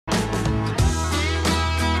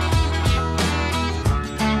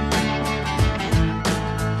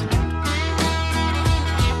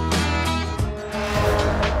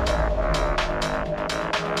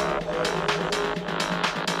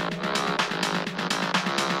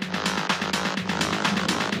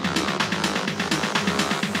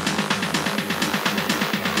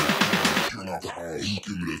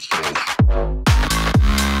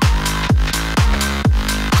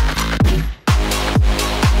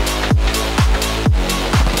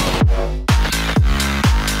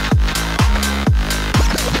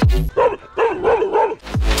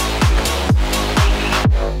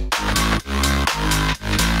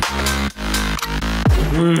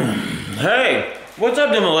What's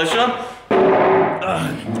up, Demolitia?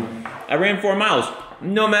 I ran 4 miles.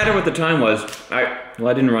 No matter what the time was, I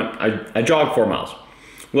didn't run. I jogged 4 miles.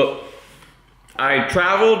 Look, I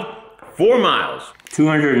traveled 4 miles.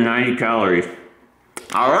 290 calories.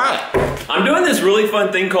 All right. I'm doing this really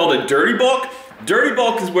fun thing called a dirty bulk. Dirty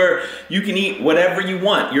bulk is where you can eat whatever you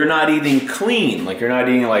want. You're not eating clean. Like, you're not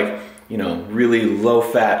eating like, you know, really low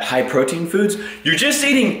fat, high protein foods. You're just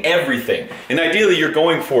eating everything. And ideally you're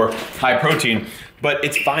going for high protein, but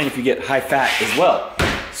it's fine if you get high fat as well.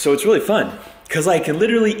 So it's really fun because I can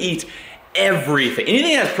literally eat everything.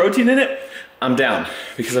 Anything that has protein in it, I'm down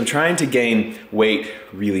because I'm trying to gain weight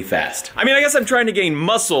really fast. I mean, I guess I'm trying to gain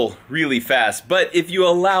muscle really fast, but if you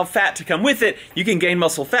allow fat to come with it, you can gain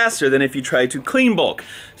muscle faster than if you try to clean bulk.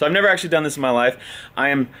 So I've never actually done this in my life. I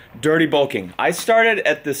am dirty bulking. I started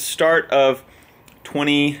at the start of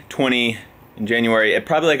 2020 in January at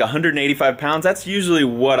probably like 185 pounds. That's usually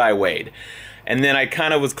what I weighed. And then I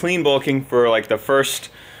kind of was clean bulking for like the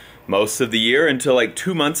most of the year until like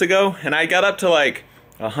 2 months ago. And I got up to like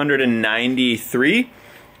 193,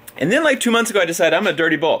 and then like 2 months ago I decided I'm a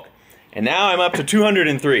dirty bulk, and now I'm up to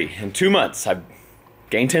 203. In 2 months I've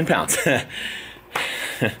gained 10 pounds. A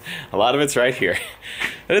lot of it's right here,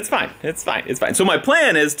 but it's fine, it's fine, it's fine. So my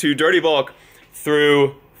plan is to dirty bulk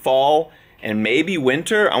through fall and maybe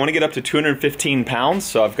winter. I want to get up to 215 pounds,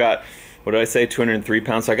 so I've got, what did I say, 203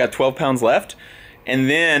 pounds, so I got 12 pounds left. And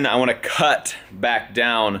then I want to cut back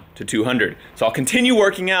down to 200. So I'll continue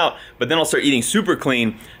working out, but then I'll start eating super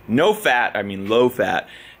clean, no fat, I mean low fat,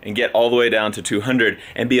 and get all the way down to 200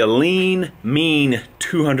 and be a lean, mean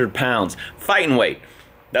 200 pounds. Fighting weight.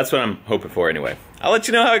 That's what I'm hoping for anyway. I'll let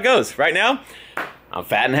you know how it goes. Right now, I'm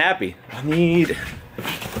fat and happy. I need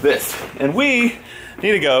this. And we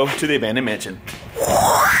need to go to the abandoned mansion.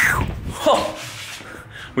 Oh,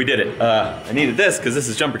 we did it. I needed this because this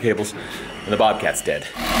is jumper cables. And the Bobcat's dead.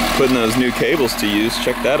 Putting those new cables to use,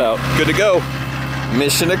 check that out. Good to go.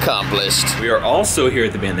 Mission accomplished. We are also here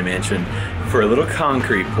at the abandoned mansion for a little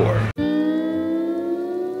concrete pour.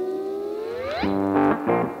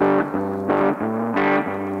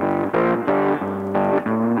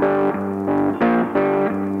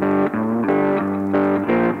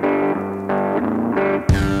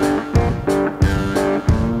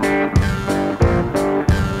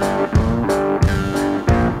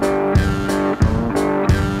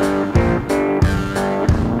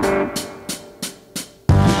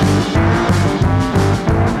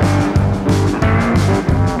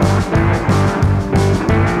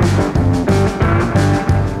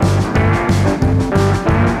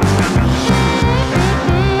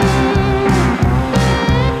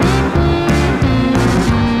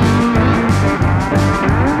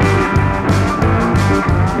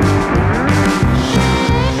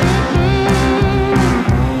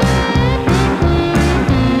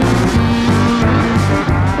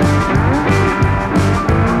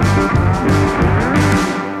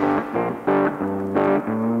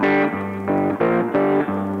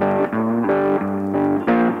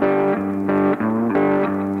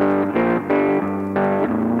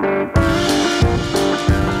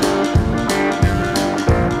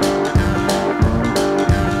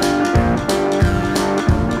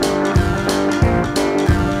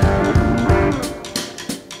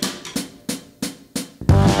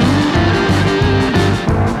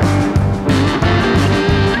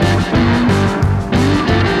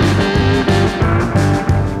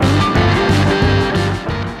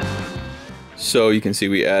 So you can see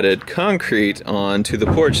we added concrete onto the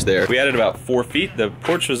porch there. We added about 4 feet. The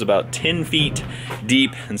porch was about 10 feet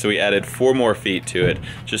deep, and so we added 4 more feet to it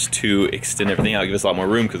just to extend everything out, give us a lot more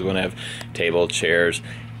room because we want to have table, chairs,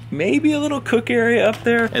 maybe a little cook area up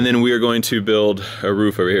there. And then we are going to build a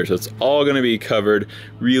roof over here. So it's all gonna be covered.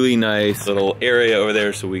 Really nice little area over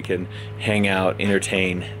there so we can hang out,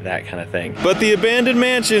 entertain, that kind of thing. But the abandoned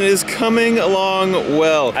mansion is coming along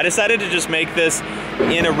well. I decided to just make this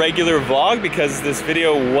in a regular vlog because this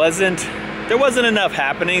video there wasn't enough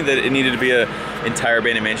happening that it needed to be an entire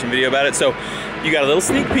abandoned mansion video about it. So you got a little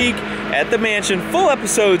sneak peek at the mansion. Full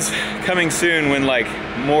episodes coming soon when like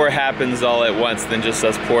more happens all at once than just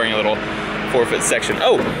us pouring a little 4-foot section.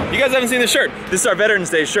 Oh, you guys haven't seen the shirt. This is our Veterans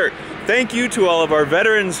Day shirt. Thank you to all of our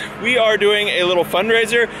veterans. We are doing a little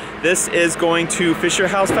fundraiser. This is going to Fisher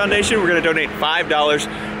House Foundation. We're gonna donate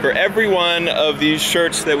 $5 for every one of these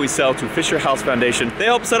shirts that we sell to Fisher House Foundation. They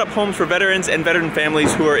help set up homes for veterans and veteran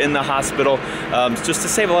families who are in the hospital, just to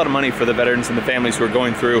save a lot of money for the veterans and the families who are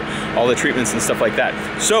going through all the treatments and stuff like that.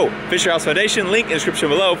 So, Fisher House Foundation, link in the description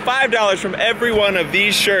below. $5 from every one of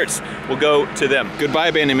these shirts will go to them. Goodbye,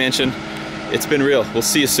 Abandoned Mansion. It's been real. We'll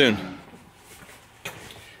see you soon.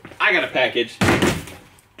 I got a package.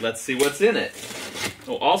 Let's see what's in it.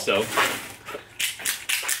 Oh, also,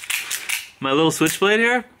 my little switchblade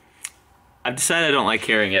here, I've decided I don't like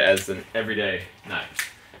carrying it as an everyday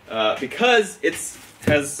knife. Because it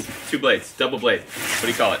has two blades, double blade. What do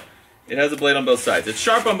you call it? It has a blade on both sides. It's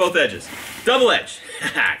sharp on both edges. Double edge.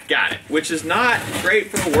 Got it. Which is not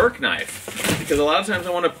great for a work knife. Because a lot of times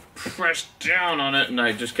I want to press down on it and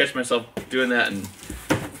I just catch myself doing that and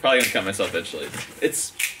probably gonna cut myself eventually.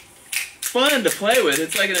 It's fun to play with.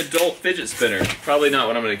 It's like an adult fidget spinner. Probably not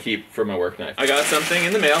what I'm gonna keep for my work knife. I got something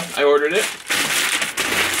in the mail. I ordered it.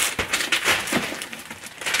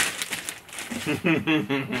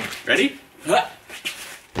 Ready?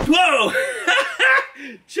 Whoa!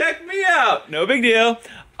 Check me out! No big deal.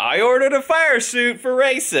 I ordered a fire suit for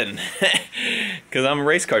racing. Because I'm a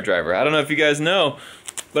race car driver. I don't know if you guys know,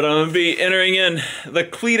 but I'm going to be entering in the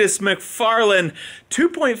Cletus McFarlane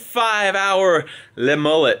 2.5 hour Le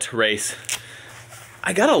Mullet race.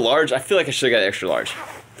 I got a large. I feel like I should have got extra large.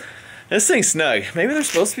 This thing's snug. Maybe they're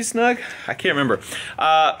supposed to be snug? I can't remember.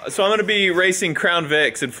 So I'm going to be racing Crown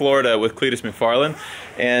Vics in Florida with Cletus McFarlane.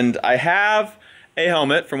 And I have a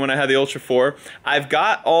helmet from when I had the Ultra 4. I've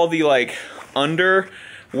got all the like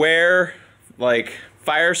underwear, like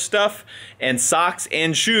fire stuff, and socks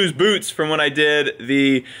and shoes, boots from when I did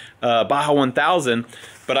the Baja 1000.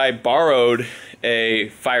 But I borrowed a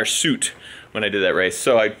fire suit when I did that race.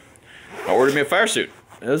 So I ordered me a fire suit.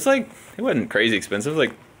 It was like, it wasn't crazy expensive. It was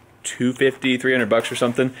like $250, $300 or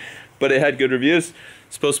something, but it had good reviews.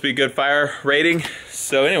 It's supposed to be a good fire rating.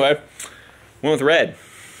 So anyway, went with red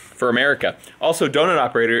for America. Also, Donut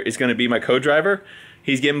Operator is going to be my co-driver.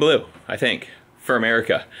 He's getting blue, I think, for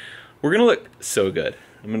America. We're gonna look so good.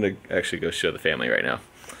 I'm gonna actually go show the family right now.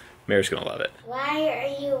 Mary's gonna love it. Why are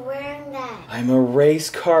you wearing that? I'm a race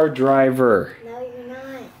car driver. No, you're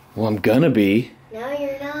not. Well, I'm gonna be. No,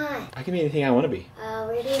 you're not. I can be anything I want to be.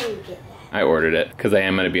 Where did you get that? I ordered it because I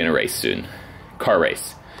am going to be in a race soon. Car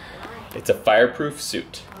race. Why? It's a fireproof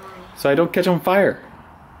suit. Why? So I don't catch on fire.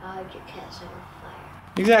 You catch on fire.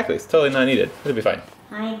 Exactly. It's totally not needed. It'll be fine.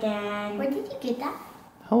 Hi, Dad. Where did you get that?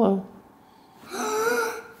 Hello.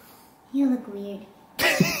 You look weird.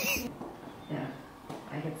 Yeah,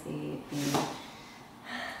 I can see the...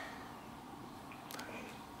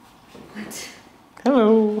 What?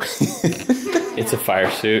 Hello. It's a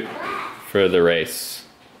fire suit for the race.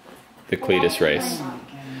 The Cletus race. Oh my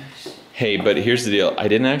gosh. Hey, but here's the deal. I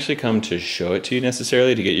didn't actually come to show it to you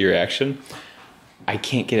necessarily to get your reaction. I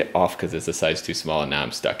can't get it off because it's a size too small and now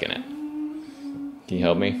I'm stuck in it. Can you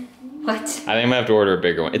help me? What? I think I'm gonna have to order a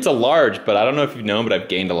bigger one. It's a large, but I don't know if you've known, but I've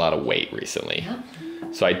gained a lot of weight recently.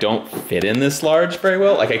 So I don't fit in this large very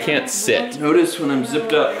well. Like I can't sit. Notice when I'm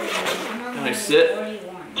zipped up and I sit,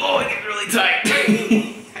 oh, I get really tight.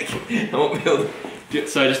 I won't be able to do it.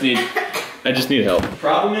 So I just need help. The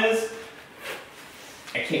problem is,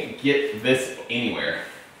 I can't get this anywhere.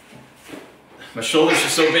 My shoulders are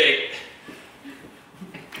so big.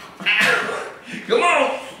 Ow. Come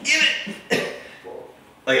on, get it.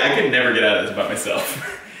 Like, I could never get out of this by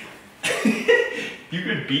myself. You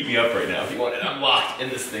could beat me up right now if you wanted. I'm locked in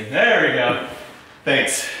this thing. There we go.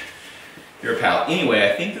 Thanks. You're a pal. Anyway,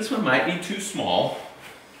 I think this one might be too small.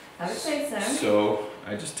 I would say so. So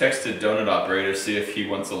I just texted Donut Operator to see if he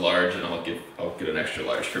wants a large, and I'll get an extra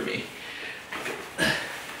large for me.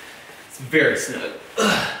 It's very snug.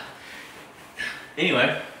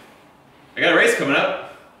 Anyway, I got a race coming up.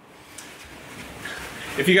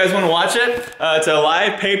 If you guys want to watch it, it's a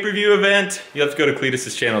live pay-per-view event. You have to go to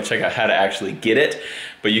Cletus's channel, check out how to actually get it,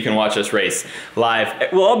 but you can watch us race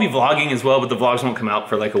live. We'll all be vlogging as well, but the vlogs won't come out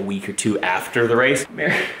for like a week or two after the race.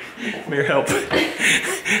 Mary, help.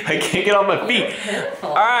 I can't get on my feet.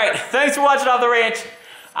 All right, thanks for watching Off the Ranch.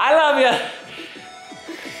 I love you.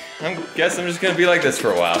 I guess I'm just gonna be like this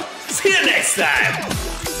for a while. See you next time.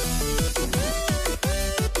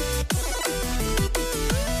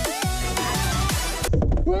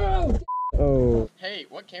 Oh. Hey,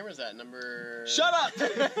 what camera is that? Number... Shut up!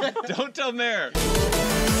 Don't tell Mare.